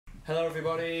Hello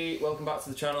everybody, welcome back to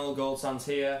the channel, GOLDSANDS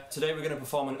here. Today we're going to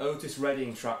perform an Otis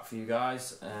Redding track for you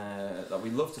guys that we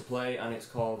love to play, and it's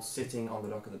called Sitting on the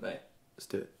Dock of the Bay. Let's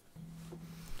do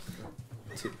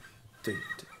it.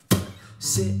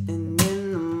 Sitting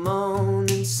in the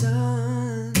morning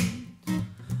sun,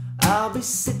 I'll be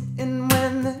sitting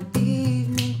when the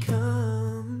evening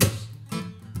comes,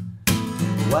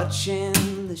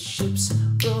 watching the ships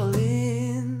roll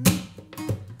in,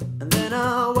 and then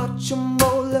I'll watch them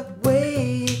roll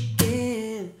away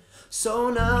again. So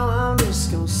now I'm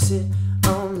just gonna sit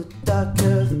on the dock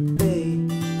of the bay,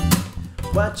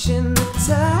 watching the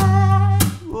tide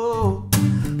roll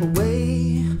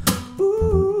away.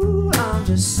 Ooh, I'm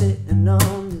just sitting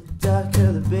on the dock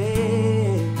of the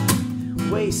bay,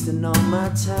 wasting all my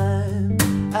time.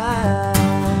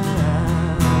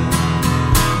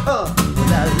 Well,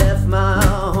 I left my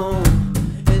home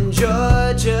in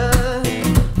Georgia,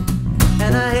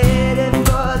 and I headed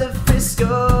for the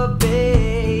Frisco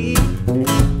Bay,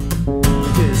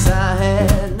 'cause I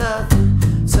had nothing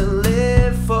to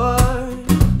live for.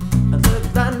 It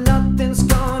looked like nothing's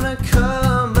gonna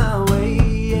come my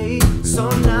way. So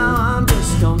now I'm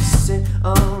just gonna sit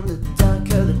on the dock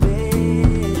of the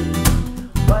bay,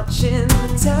 watching the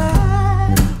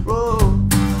tide roll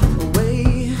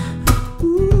away.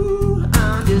 Ooh,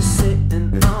 I'm just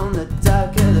sitting on the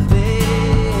dock of the bay,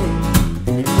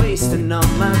 wasting all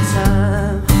my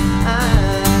time.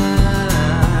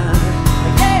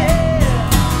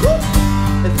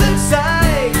 It looks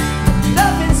like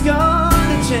nothing's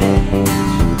gonna change.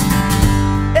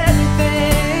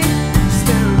 Everything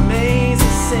still remains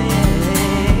the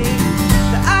same.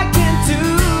 But I can't do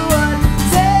what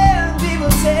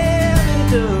people tell me to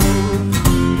do,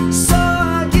 so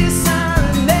I guess I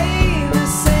remain the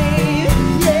same.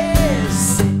 Yeah,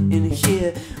 sitting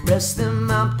here resting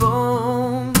my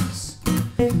bones,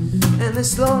 and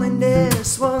this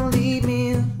loneliness won't leave me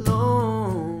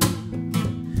alone.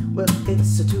 Well,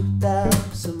 it's a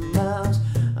 2,000 miles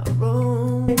I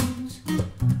roam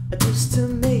just to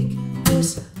make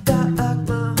this dock my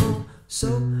home. So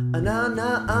now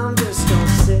I'm just gonna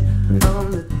sit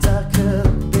on the dock of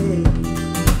the bay,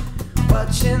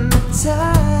 watching the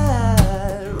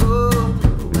tide roll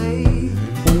away.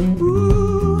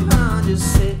 Ooh, I'm just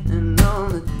sitting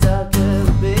on the dock of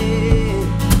the bay,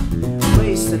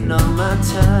 wasting all my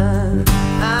time.